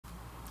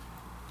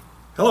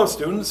Hello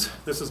students,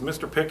 this is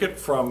Mr. Pickett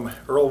from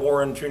Earl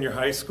Warren Junior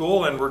High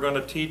School, and we're going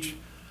to teach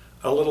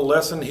a little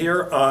lesson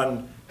here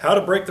on how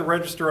to break the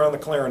register on the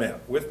clarinet.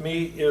 With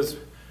me is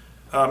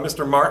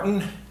Mr.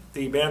 Martin,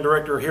 the band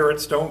director here at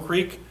Stone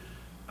Creek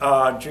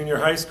Junior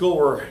High School.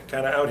 We're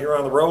kind of out here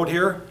on the road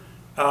here.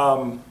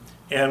 And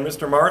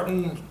Mr.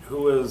 Martin,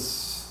 who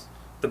is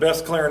the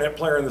best clarinet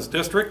player in this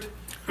district,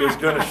 is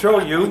going to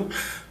show you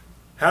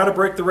how to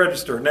break the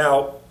register.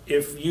 Now,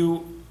 if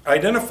you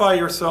identify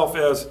yourself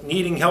as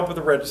needing help with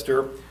the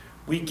register,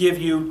 we give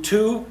you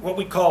two what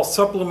we call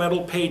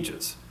supplemental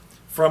pages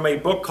from a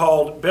book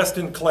called Best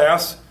in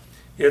Class.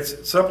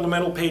 It's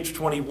supplemental page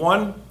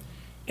 21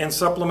 and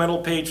supplemental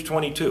page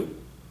 22.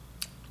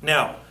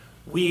 Now,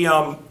 we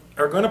are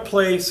going to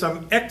play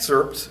some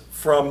excerpts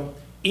from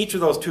each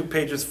of those two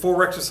pages,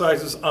 4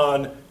 exercises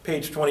on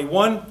page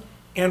 21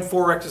 and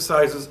 4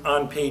 exercises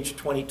on page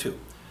 22.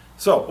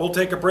 So we'll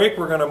take a break.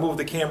 We're going to move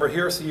the camera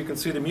here so you can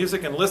see the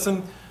music and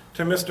listen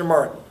to Mr.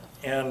 Martin.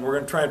 And we're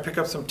going to try and pick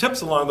up some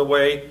tips along the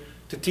way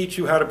to teach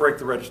you how to break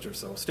the register.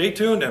 So stay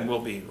tuned and we'll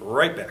be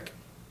right back.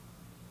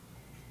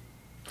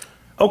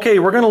 Okay,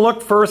 we're going to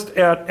look first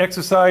at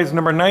exercise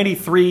number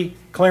 93,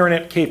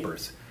 clarinet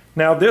capers.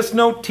 Now this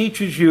note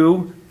teaches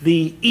you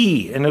the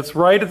E, and it's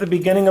right at the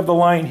beginning of the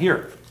line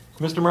here.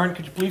 Mr. Martin,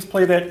 could you please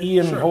play that E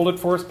and hold it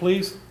for us,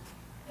 please?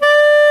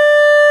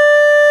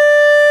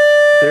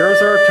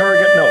 There's our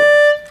target note.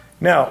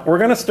 Now, we're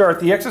going to start.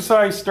 The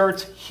exercise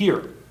starts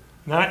here,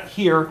 not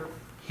here,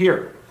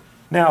 here.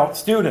 Now,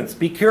 students,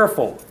 be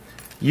careful.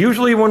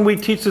 Usually when we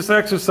teach this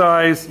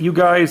exercise, you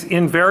guys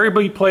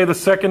invariably play the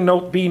second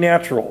note B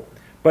natural,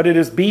 but it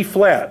is B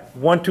flat,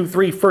 1, 2,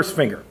 3, first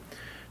finger.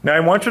 Now, I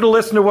want you to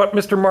listen to what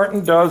Mr.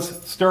 Martin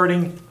does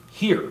starting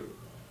here,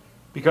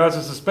 because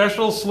it's a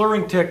special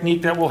slurring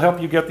technique that will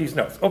help you get these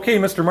notes. Okay,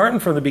 Mr. Martin,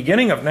 from the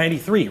beginning of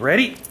 93,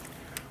 ready?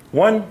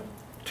 1,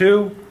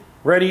 2,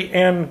 ready,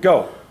 and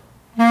go.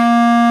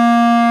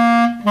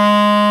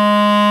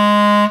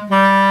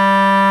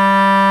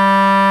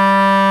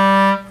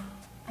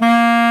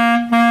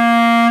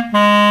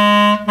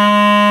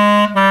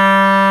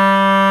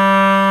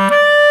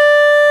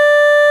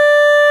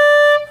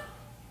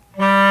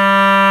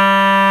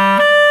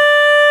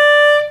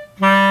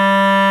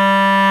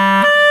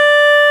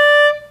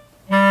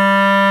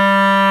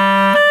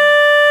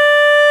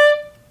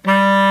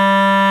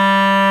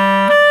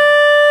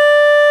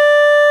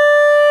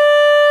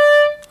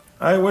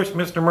 I wish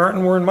Mr.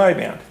 Martin were in my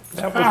band.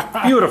 That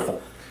was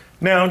beautiful.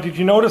 Now, did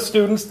you notice,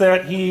 students,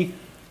 that he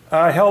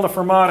held a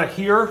fermata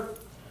here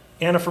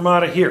and a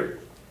fermata here?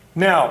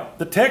 Now,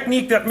 the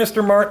technique that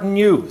Mr. Martin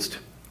used,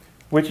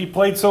 which he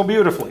played so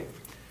beautifully,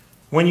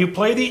 when you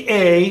play the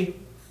A,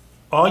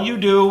 all you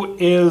do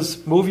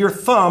is move your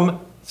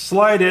thumb,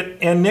 slide it,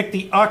 and nick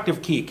the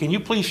octave key. Can you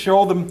please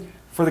show them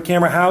for the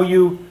camera how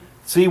you,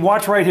 see,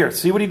 watch right here.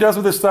 See what he does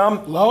with his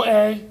thumb? Low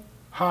A,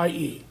 high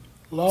E.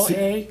 Low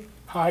A,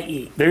 high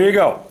E. There you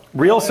go.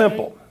 Real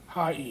simple.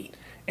 High E.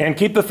 And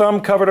keep the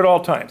thumb covered at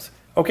all times.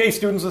 Okay,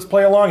 students, let's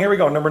play along. Here we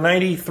go. Number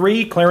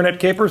 93, clarinet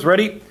capers.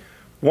 Ready?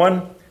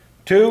 1,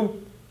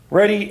 2,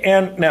 ready,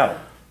 and now.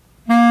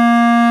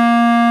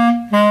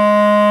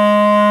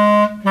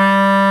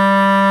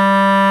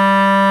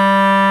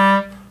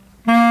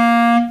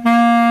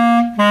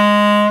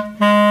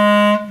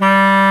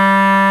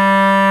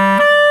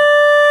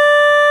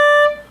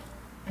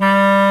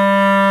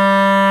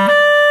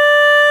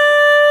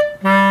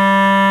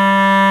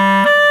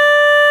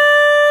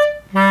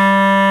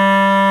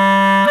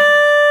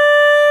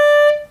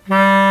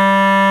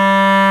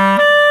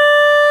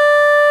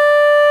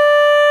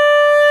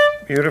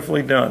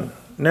 Beautifully done.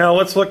 Now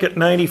let's look at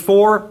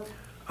 94,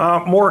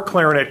 more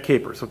clarinet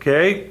capers,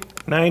 okay?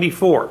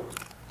 94.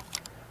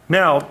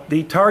 Now,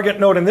 the target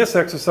note in this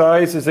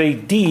exercise is a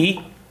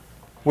D,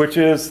 which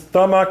is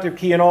thumb, octave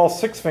key, and all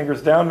 6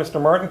 fingers down.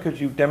 Mr. Martin, could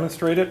you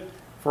demonstrate it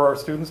for our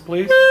students,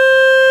 please?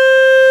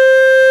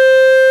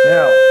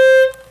 Now,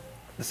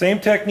 the same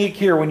technique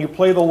here. When you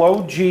play the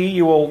low G,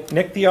 you will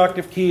nick the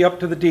octave key up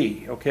to the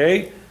D,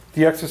 okay?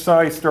 The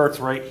exercise starts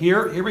right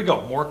here. Here we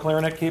go. More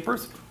clarinet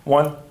capers.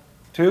 1,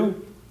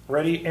 2,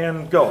 ready,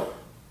 and go.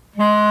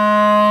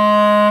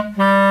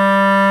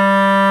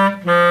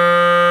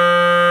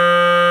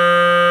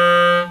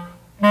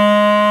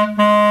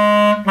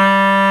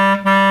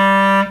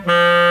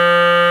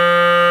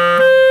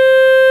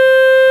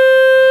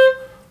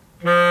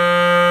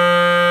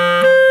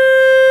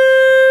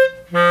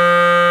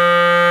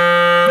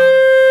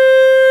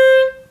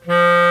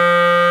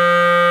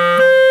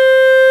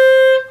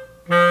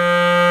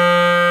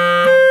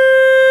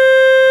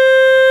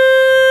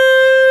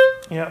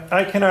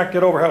 I cannot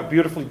get over how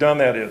beautifully done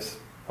that is.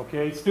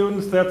 Okay,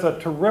 students, that's a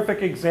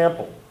terrific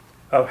example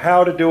of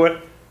how to do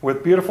it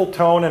with beautiful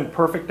tone and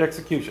perfect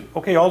execution.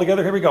 Okay, all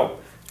together, here we go.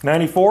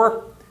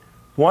 94,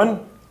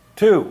 1,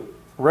 2,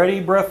 ready,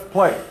 breath,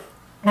 play.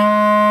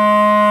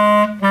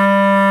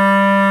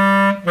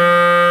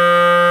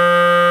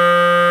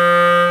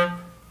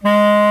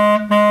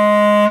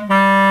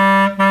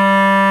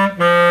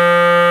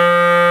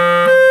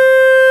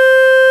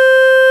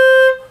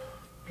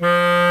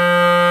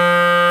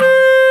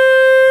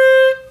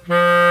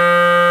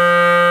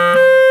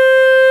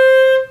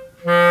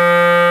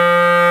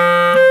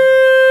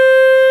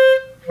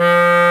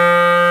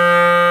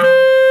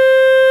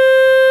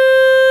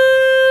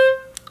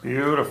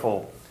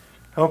 Beautiful.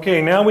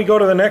 Okay, now we go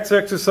to the next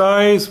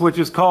exercise, which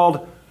is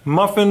called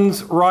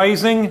Muffins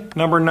Rising,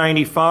 number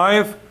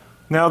 95.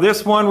 Now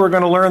this one, we're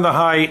going to learn the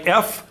high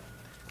F.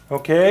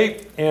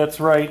 Okay, it's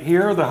right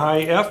here, the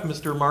high F.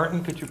 Mr.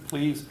 Martin, could you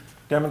please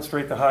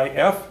demonstrate the high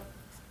F?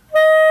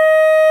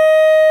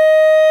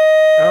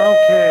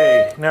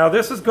 Okay, now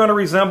this is going to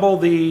resemble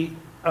the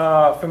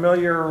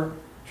familiar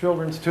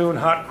children's tune,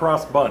 Hot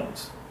Cross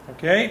Buns.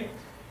 Okay,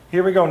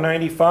 here we go,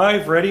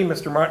 95, ready?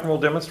 Mr. Martin will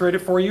demonstrate it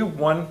for you.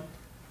 1,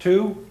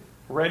 2,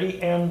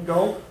 ready, and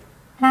go.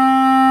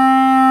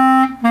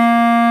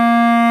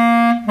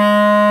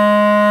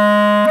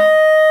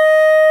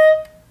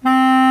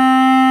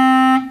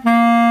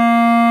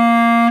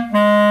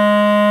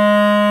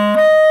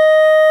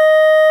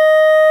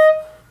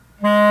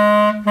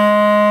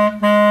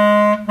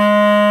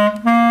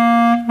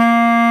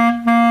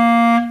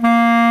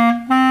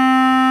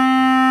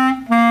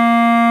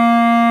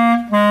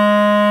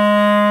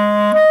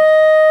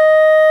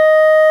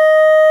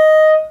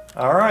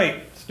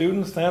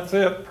 Students, that's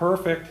it.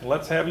 Perfect.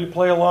 Let's have you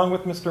play along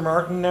with Mr.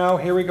 Martin now.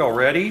 Here we go.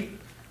 Ready?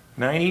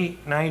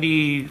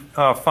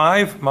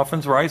 95,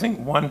 Muffins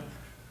Rising. 1,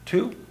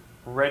 2,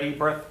 ready,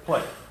 breath,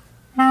 play.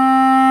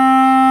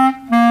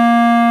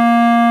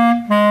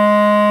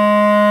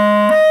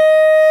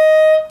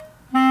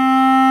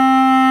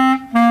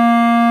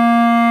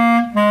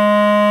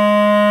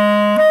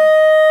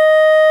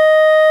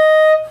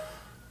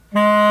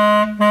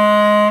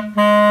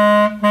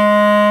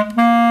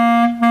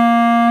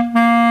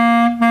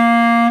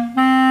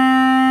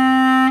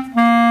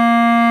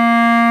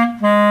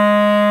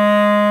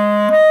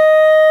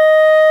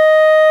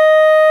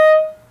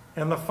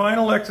 And the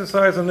final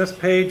exercise on this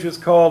page is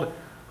called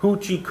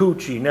Hoochie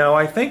Coochie. Now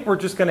I think we're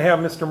just going to have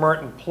Mr.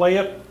 Martin play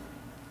it,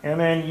 and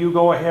then you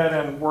go ahead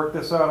and work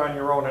this out on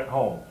your own at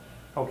home.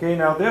 Okay,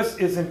 now this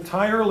is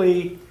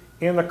entirely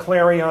in the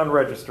clarion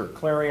register.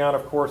 Clarion,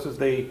 of course, is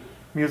the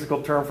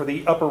musical term for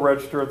the upper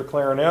register of the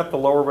clarinet. The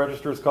lower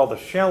register is called the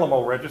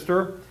Chalumeau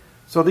register.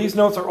 So these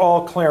notes are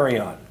all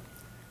clarion.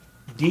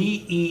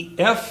 D, E,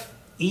 F,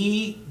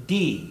 E,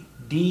 D.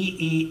 D,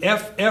 E,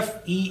 F,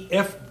 F, E,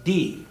 F,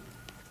 D.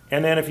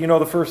 And then if you know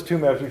the first two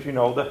measures, you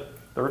know the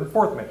third and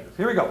fourth measures.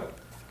 Here we go.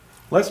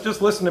 Let's just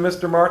listen to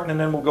Mr. Martin and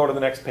then we'll go to the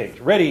next page.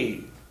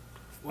 Ready?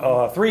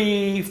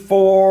 3,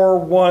 4,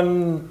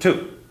 1,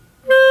 2.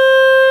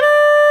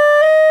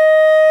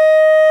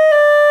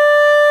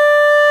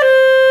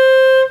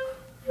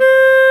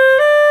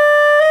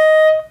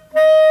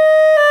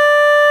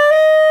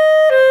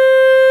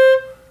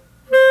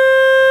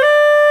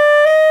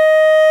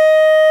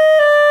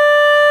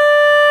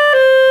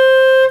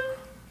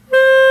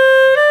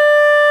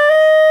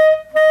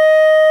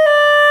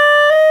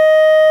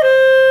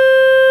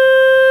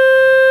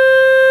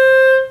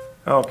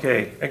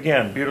 Okay,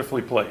 again,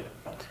 beautifully played.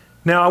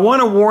 Now I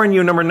want to warn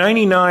you, number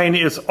 99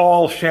 is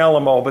all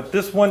Chalumeau, but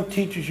this one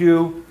teaches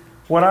you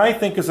what I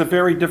think is a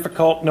very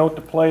difficult note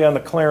to play on the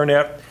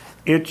clarinet.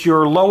 It's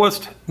your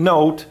lowest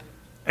note,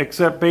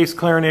 except bass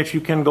clarinets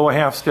you can go a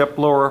half step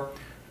lower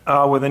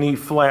with an E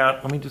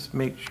flat. Let me just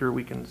make sure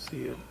we can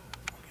see it.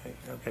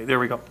 Okay, there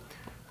we go.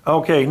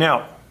 Okay,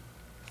 now,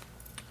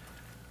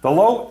 the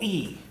low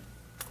E.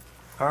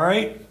 All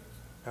right,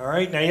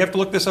 now you have to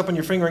look this up on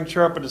your fingering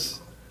chart, but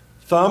it's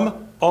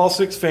thumb, all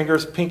 6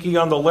 fingers, pinky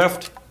on the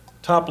left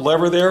top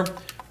lever there.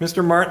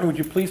 Mr. Martin, would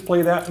you please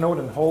play that note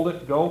and hold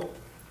it? Go.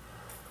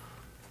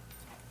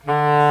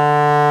 Alrighty.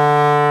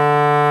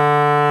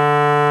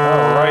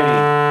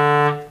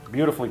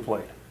 Beautifully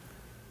played.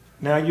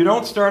 Now you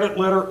don't start at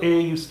letter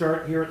A, you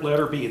start here at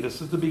letter B.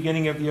 This is the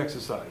beginning of the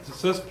exercise. It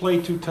says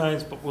play 2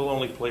 times, but we'll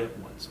only play it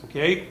once,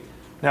 okay?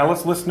 Now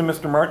let's listen to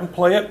Mr. Martin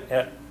play it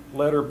at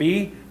letter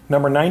B,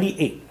 number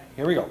 98.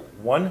 Here we go.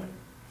 1,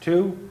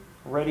 2,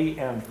 ready,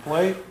 and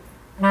play.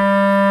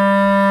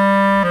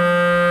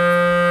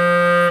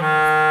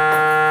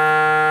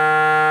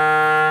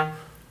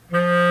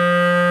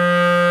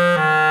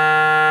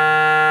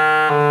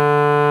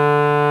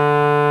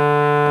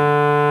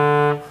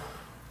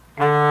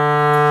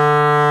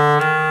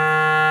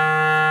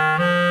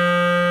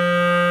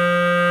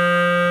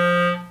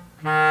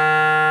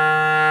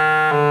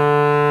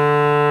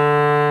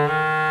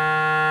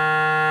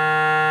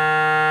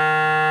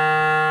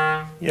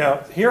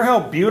 Yeah, hear how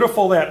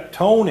beautiful that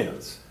tone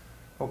is.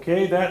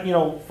 Okay, that, you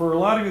know, for a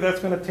lot of you that's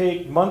going to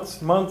take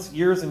months,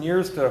 years and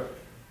years to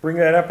bring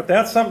that up, but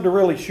that's something to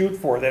really shoot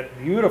for, that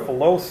beautiful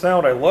low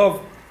sound. I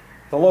love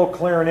the low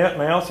clarinet,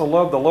 and I also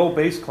love the low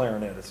bass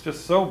clarinet. It's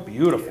just so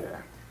beautiful.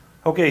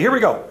 Okay, here we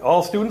go.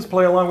 All students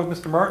play along with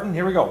Mr. Martin.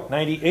 Here we go.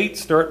 98,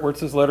 start where it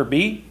says letter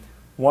B.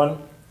 1,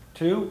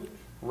 2,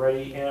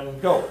 ready,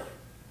 and go.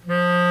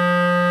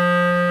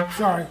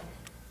 Sorry.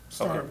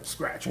 Start Okay.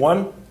 scratching.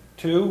 1,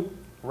 2,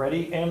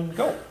 ready, and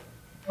go.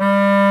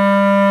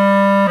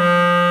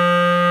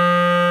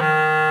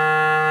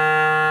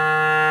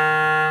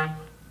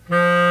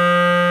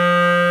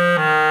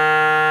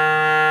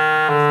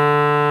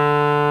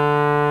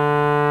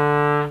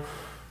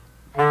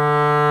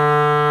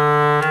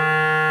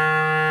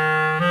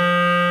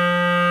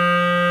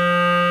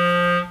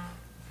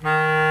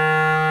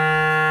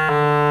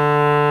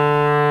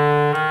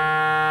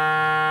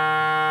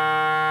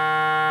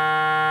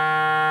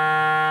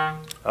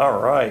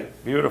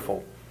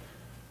 beautiful.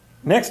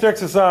 Next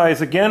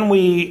exercise, again,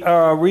 we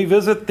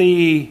revisit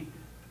the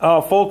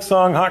folk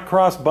song Hot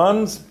Cross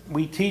Buns.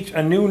 We teach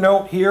a new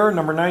note here,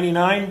 number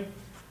 99.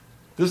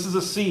 This is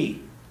a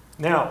C.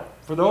 Now,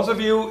 for those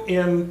of you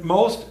in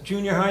most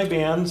junior high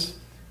bands,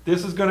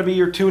 this is going to be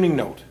your tuning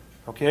note.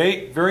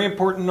 Okay, very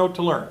important note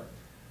to learn.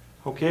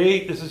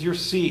 Okay, this is your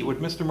C. Would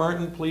Mr.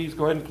 Martin please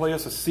go ahead and play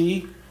us a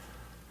C?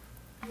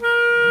 Yep.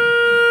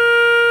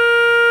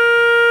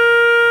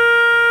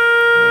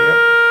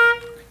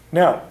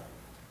 Now,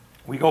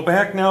 we go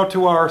back now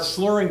to our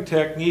slurring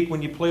technique.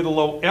 When you play the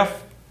low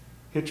F,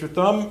 hit your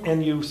thumb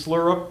and you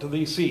slur up to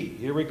the C.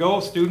 Here we go,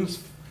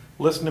 students.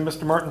 Listen to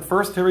Mr. Martin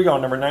first. Here we go,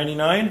 number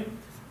 99.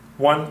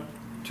 1,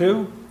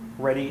 2,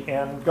 ready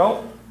and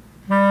go.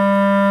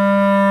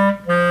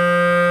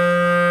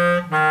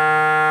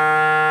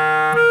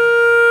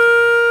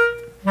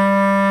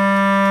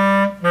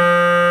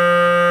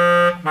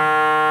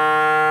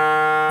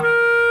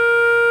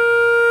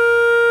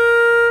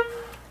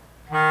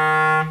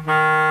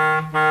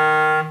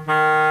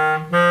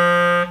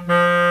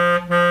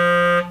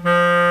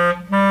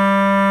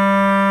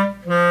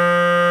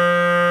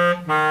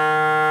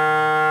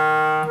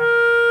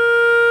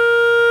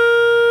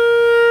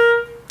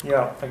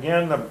 Yeah,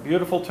 again, the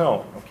beautiful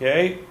tone,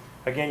 okay?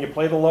 Again, you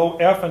play the low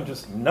F and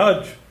just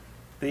nudge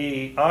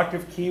the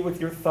octave key with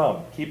your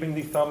thumb, keeping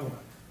the thumb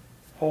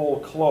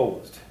hole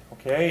closed,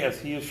 okay, as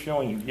he is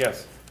showing you,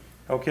 yes.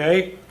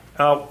 Okay,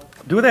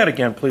 do that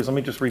again, please. Let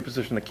me just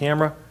reposition the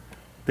camera.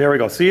 There we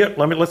go, see it?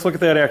 Let's look at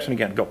that action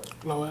again, go.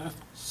 Low F,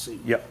 C.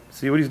 Yep,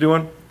 see what he's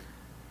doing?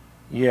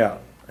 Yeah,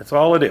 that's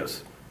all it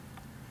is.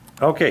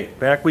 Okay,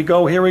 back we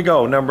go, here we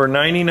go, number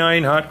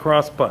 99, Hot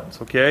Cross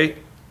Buns, okay?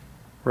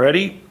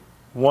 Ready?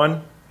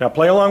 1, now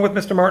play along with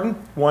Mr. Martin.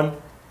 1,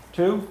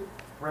 2,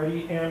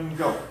 ready and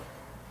go.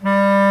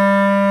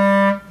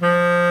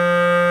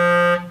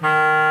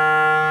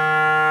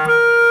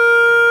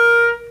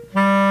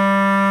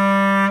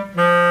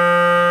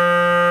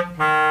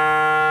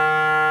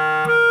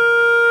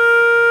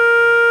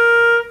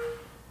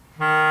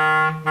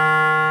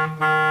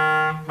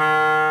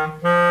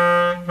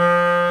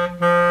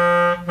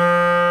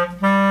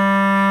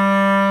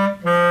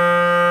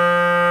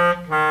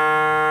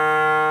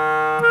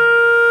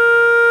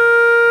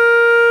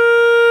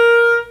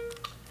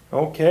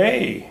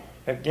 Okay,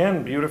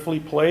 again, beautifully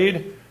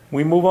played.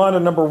 We move on to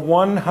number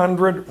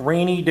 100,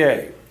 Rainy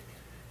Day.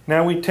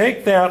 Now we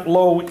take that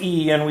low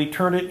E and we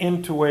turn it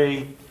into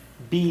a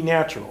B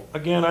natural.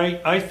 Again,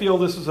 I feel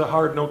this is a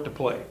hard note to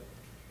play.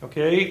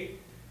 Okay,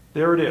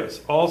 there it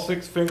is. All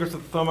 6 fingers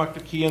of the thumb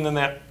octave key and then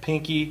that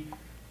pinky.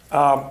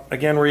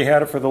 Again, where you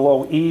had it for the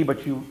low E,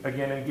 but you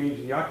again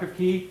engage the octave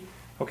key.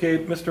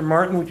 Okay, Mr.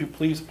 Martin, would you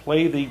please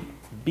play the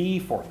B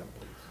for them?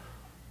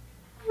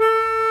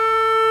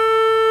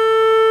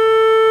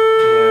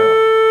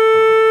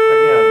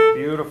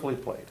 Beautifully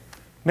played.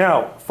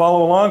 Now,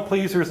 follow along,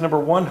 please. Here's number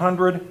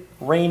 100,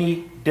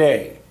 Rainy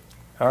Day.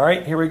 All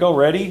right, here we go.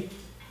 Ready?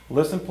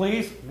 Listen,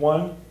 please.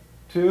 1,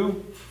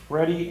 2,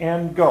 ready,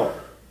 and go.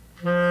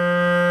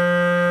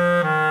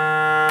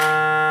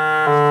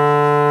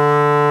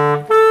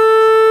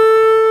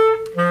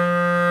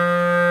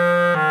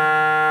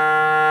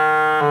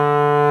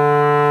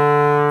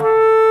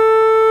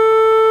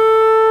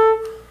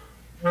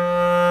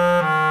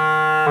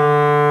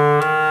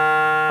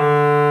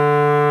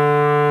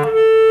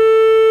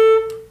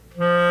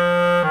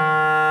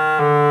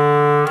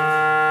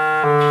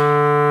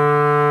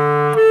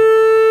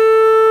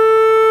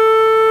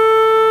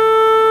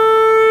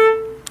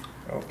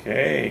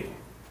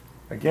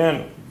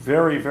 Again,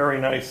 very, very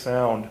nice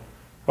sound.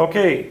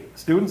 Okay,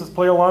 students, let's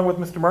play along with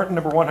Mr. Martin,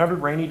 number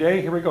 100, Rainy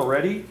Day. Here we go.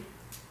 Ready?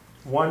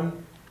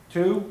 1,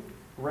 2,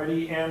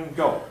 ready, and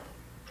go.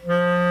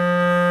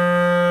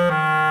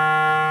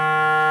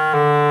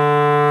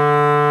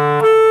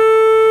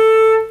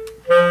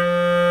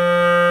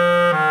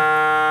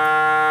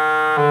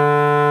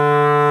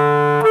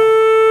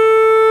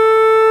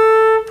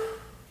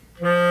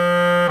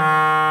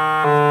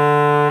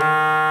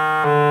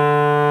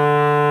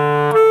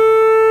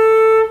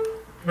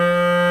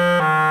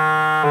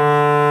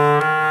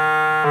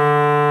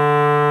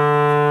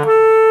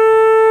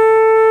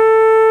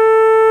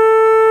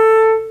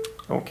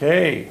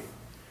 Okay,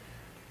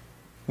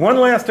 one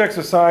last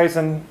exercise,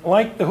 and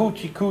like the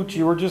Hoochie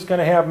Coochie, we're just going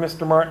to have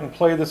Mr. Martin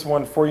play this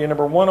one for you,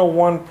 number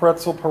 101,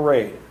 Pretzel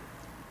Parade.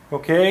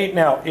 Okay,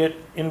 now it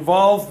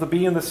involves the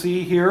B and the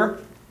C here,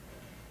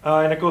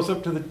 and it goes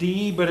up to the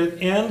D, but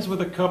it ends with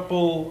a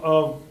couple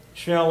of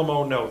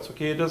Chalumeau notes.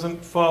 Okay, it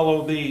doesn't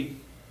follow the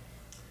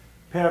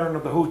pattern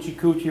of the Hoochie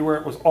Coochie where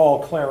it was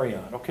all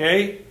clarion.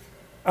 Okay,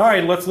 all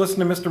right, let's listen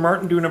to Mr.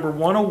 Martin do number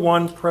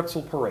 101,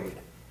 Pretzel Parade.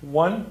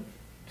 1,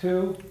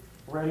 2,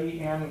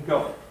 ready, and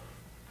go.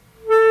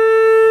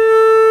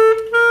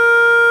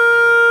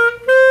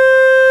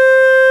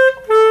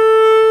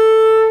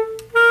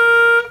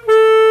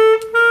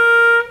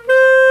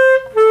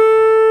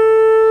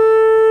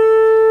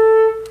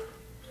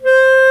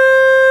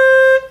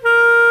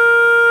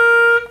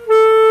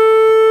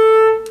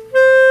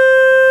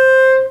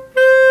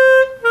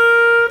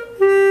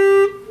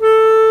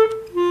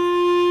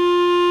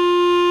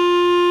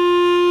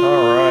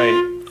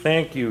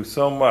 Thank you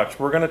so much.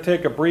 We're going to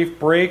take a brief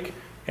break,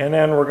 and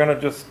then we're going to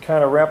just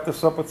kind of wrap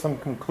this up with some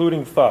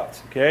concluding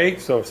thoughts, okay?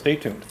 So stay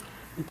tuned.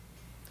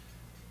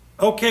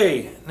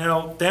 Okay,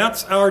 now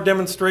that's our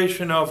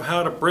demonstration of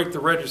how to break the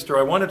register.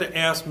 I wanted to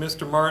ask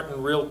Mr.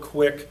 Martin real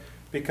quick,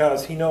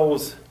 because he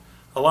knows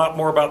a lot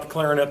more about the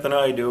clarinet than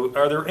I do.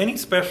 Are there any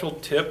special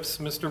tips,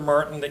 Mr.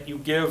 Martin, that you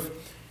give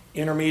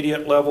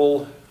intermediate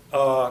level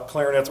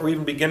clarinets, or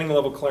even beginning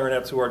level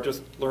clarinets who are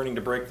just learning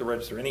to break the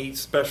register? Any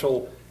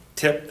special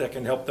tip that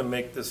can help them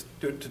make this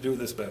to do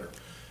this better?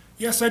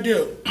 Yes, I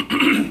do.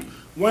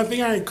 One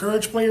thing I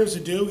encourage players to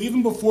do,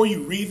 even before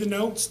you read the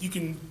notes, you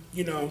can,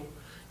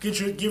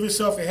 give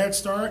yourself a head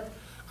start.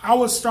 I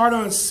would start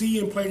on C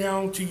and play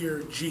down to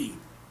your G.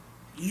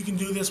 You can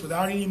do this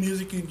without any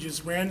music, and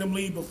just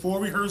randomly before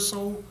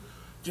rehearsal,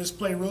 just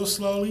play real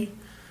slowly.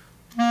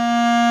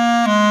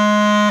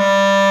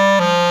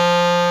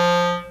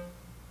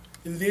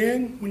 And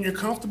then, when you're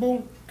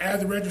comfortable,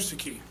 add the register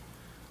key.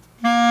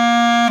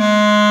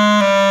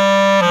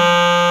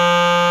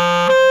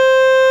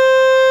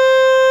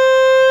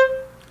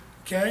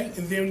 Okay,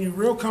 and then when you're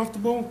real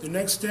comfortable, the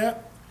next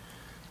step.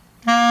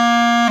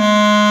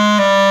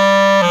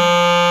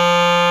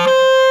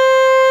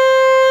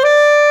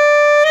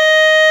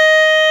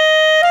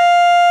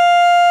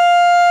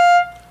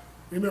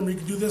 Remember, you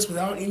can do this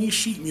without any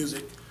sheet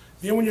music.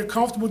 Then when you're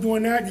comfortable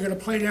doing that, you're going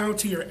to play down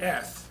to your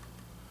F,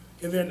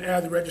 and then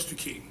add the register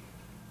key.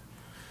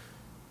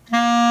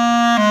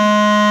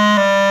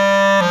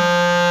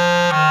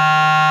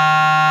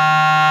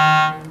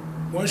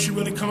 Once you're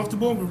really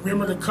comfortable,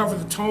 remember to cover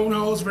the tone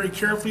holes very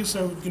carefully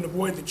so you can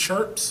avoid the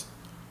chirps.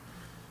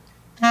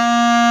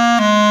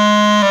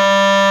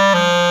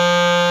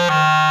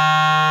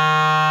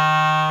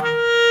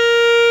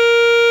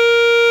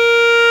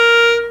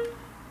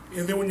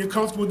 And then when you're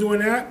comfortable doing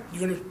that,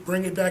 you're going to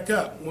bring it back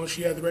up once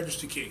you have the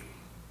register key,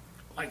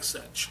 like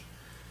such.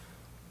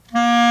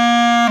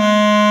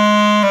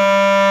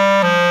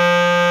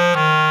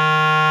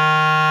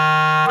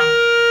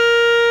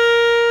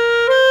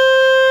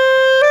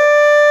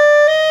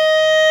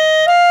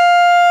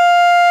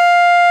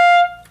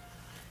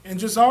 And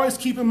just always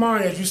keep in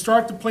mind, as you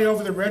start to play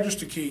over the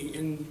register key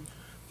and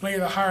play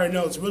the higher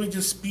notes, really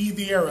just speed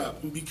the air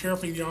up and be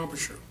careful of the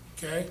embouchure,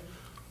 okay?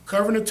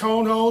 Covering the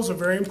tone holes are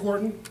very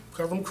important.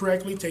 Cover them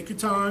correctly, take your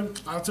time,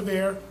 lots of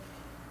air.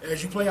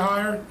 As you play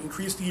higher,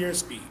 increase the air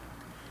speed.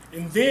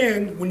 And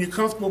then, when you're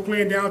comfortable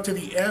playing down to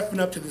the F and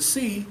up to the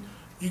C,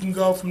 you can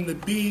go from the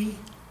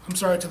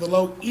to the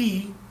low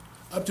E,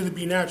 up to the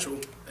B natural,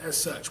 as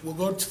such. We'll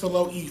go to the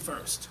low E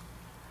first.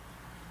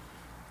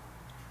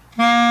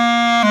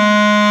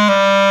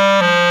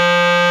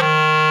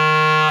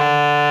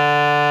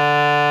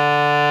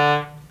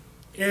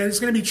 And it's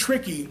going to be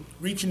tricky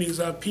reaching these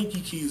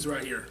pinky keys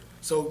right here.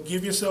 So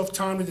give yourself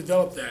time to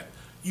develop that.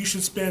 You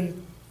should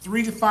spend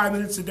 3 to 5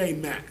 minutes a day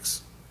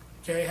max.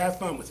 Okay, have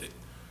fun with it.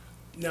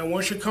 Now,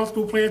 once you're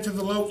comfortable playing to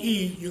the low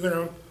E, you're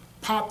going to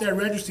pop that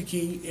register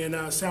key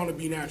and sound a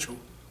B natural,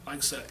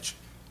 like such.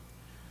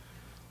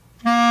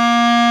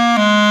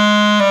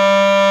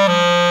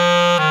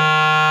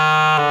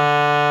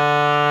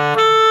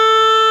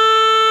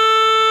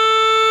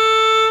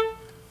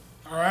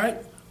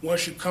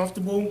 Once you're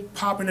comfortable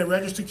popping that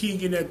register key and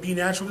getting that B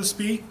natural to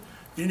speak,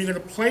 then you're going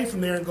to play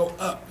from there and go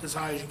up as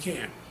high as you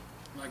can,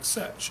 like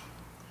such.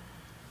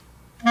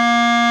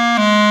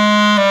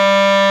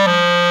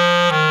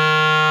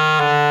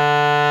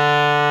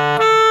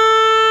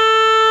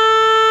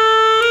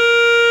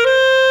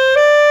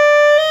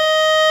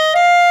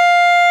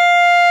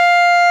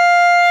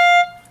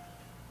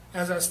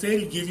 As I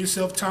stated, give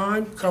yourself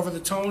time, cover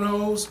the tone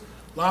holes,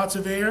 lots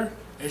of air.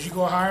 As you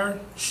go higher,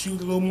 shoot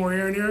a little more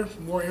air in there,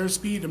 more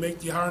airspeed to make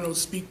the higher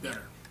notes speak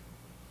better.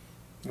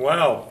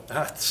 Wow.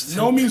 That's,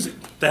 no music.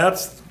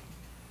 That's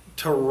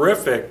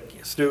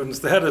terrific, students.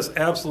 That is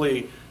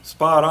absolutely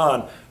spot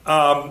on.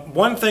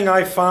 One thing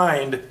I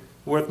find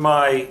with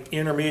my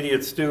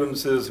intermediate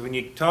students is when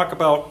you talk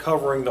about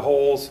covering the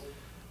holes,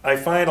 I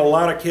find a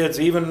lot of kids,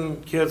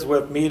 even kids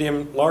with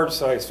medium, large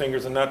size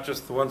fingers and not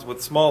just the ones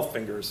with small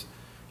fingers,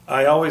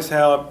 I always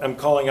I'm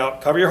calling out,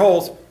 cover your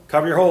holes,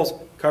 cover your holes,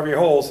 cover your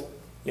holes.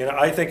 You know,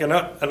 I think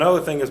another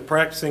thing is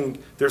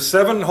practicing, there's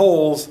 7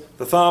 holes,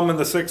 the thumb and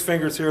the 6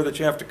 fingers here that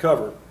you have to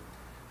cover.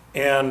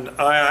 And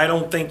I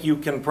don't think you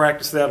can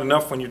practice that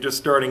enough when you're just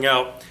starting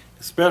out,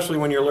 especially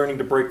when you're learning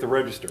to break the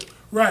register.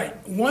 Right.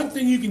 One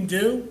thing you can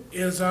do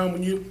is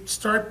when you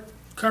start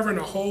covering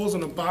the holes on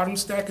the bottom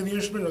stack of the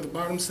instrument or the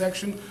bottom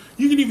section,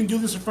 you can even do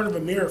this in front of a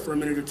mirror for a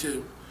minute or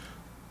two.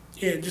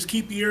 And just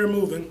keep the air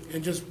moving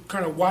and just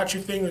kind of watch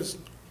your fingers,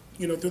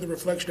 through the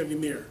reflection of your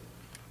mirror.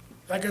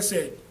 Like I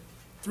said,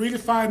 3 to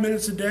 5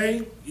 minutes a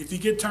day. If you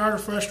get tired or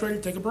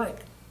frustrated, take a break.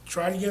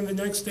 Try it again the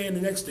next day and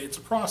the next day. It's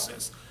a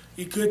process.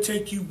 It could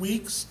take you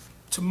weeks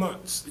to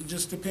months. It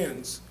just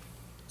depends.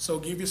 So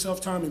give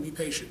yourself time and be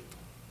patient.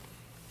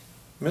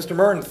 Mr.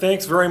 Martin,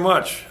 thanks very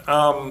much.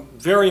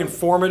 Very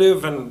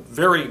informative and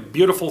very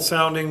beautiful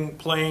sounding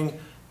playing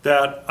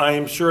that I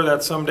am sure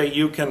that someday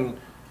you can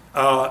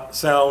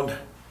sound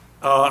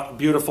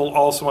beautiful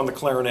also on the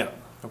clarinet.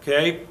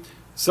 Okay?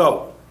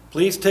 So,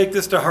 please take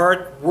this to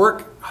heart.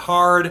 Work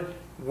hard,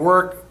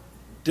 work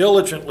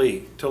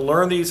diligently to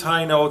learn these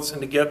high notes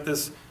and to get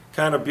this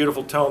kind of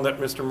beautiful tone that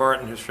Mr.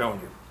 Martin has shown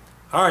you.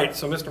 All right,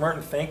 so Mr.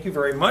 Martin, thank you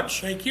very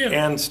much. Thank you.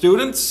 And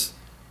students,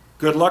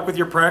 good luck with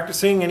your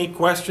practicing. Any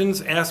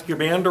questions, ask your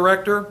band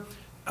director.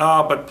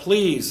 But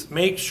please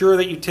make sure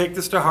that you take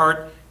this to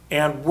heart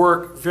and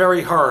work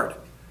very hard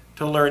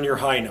to learn your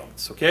high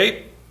notes,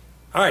 okay?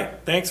 All right,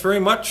 thanks very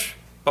much.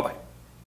 Bye-bye.